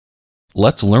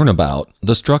Let's learn about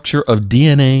the structure of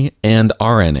DNA and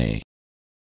RNA.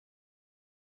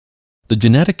 The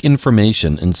genetic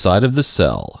information inside of the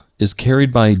cell is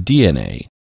carried by DNA,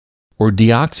 or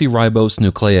deoxyribose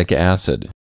nucleic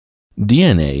acid.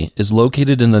 DNA is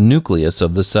located in the nucleus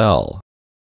of the cell.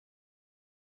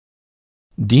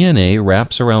 DNA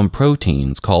wraps around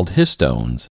proteins called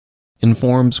histones and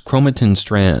forms chromatin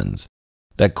strands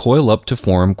that coil up to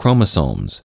form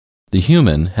chromosomes. The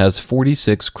human has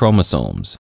 46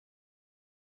 chromosomes.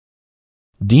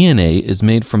 DNA is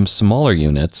made from smaller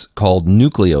units called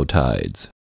nucleotides.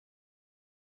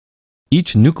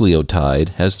 Each nucleotide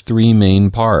has three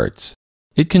main parts.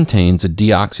 It contains a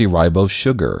deoxyribose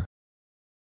sugar,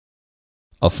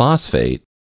 a phosphate,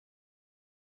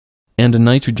 and a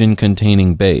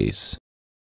nitrogen-containing base.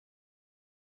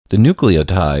 The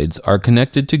nucleotides are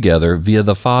connected together via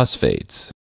the phosphates.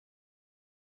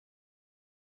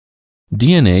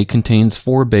 DNA contains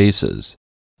four bases: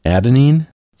 adenine,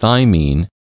 thymine,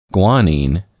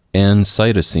 guanine, and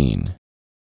cytosine.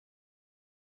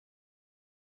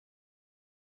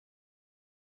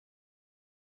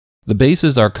 The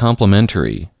bases are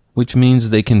complementary, which means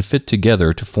they can fit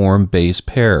together to form base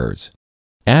pairs.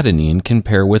 Adenine can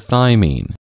pair with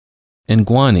thymine, and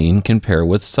guanine can pair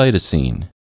with cytosine.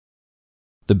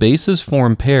 The bases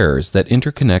form pairs that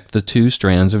interconnect the two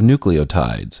strands of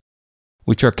nucleotides,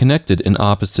 which are connected in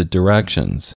opposite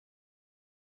directions.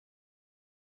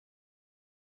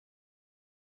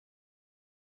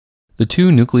 The two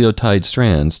nucleotide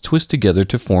strands twist together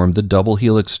to form the double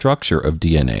helix structure of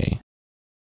DNA.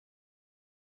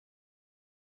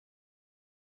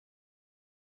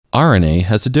 RNA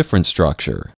has a different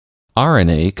structure.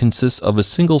 RNA consists of a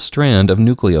single strand of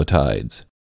nucleotides.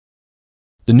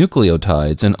 The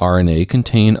nucleotides in RNA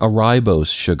contain a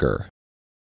ribose sugar.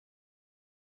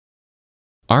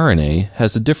 RNA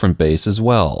has a different base as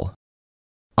well.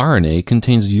 RNA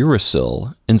contains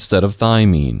uracil instead of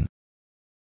thymine.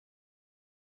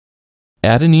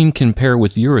 Adenine can pair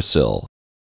with uracil,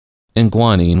 and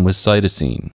guanine with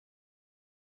cytosine.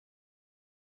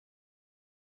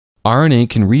 RNA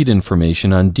can read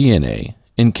information on DNA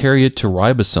and carry it to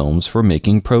ribosomes for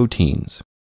making proteins.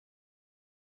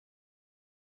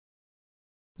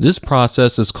 This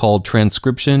process is called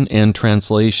transcription and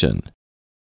translation.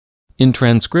 In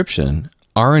transcription,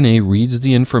 RNA reads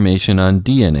the information on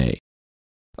DNA.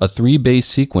 A 3-base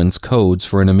sequence codes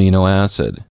for an amino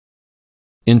acid.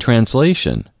 In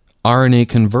translation, RNA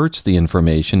converts the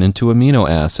information into amino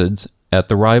acids at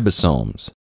the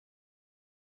ribosomes.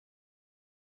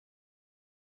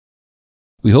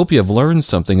 We hope you have learned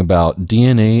something about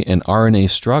DNA and RNA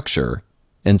structure,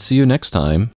 and see you next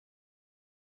time.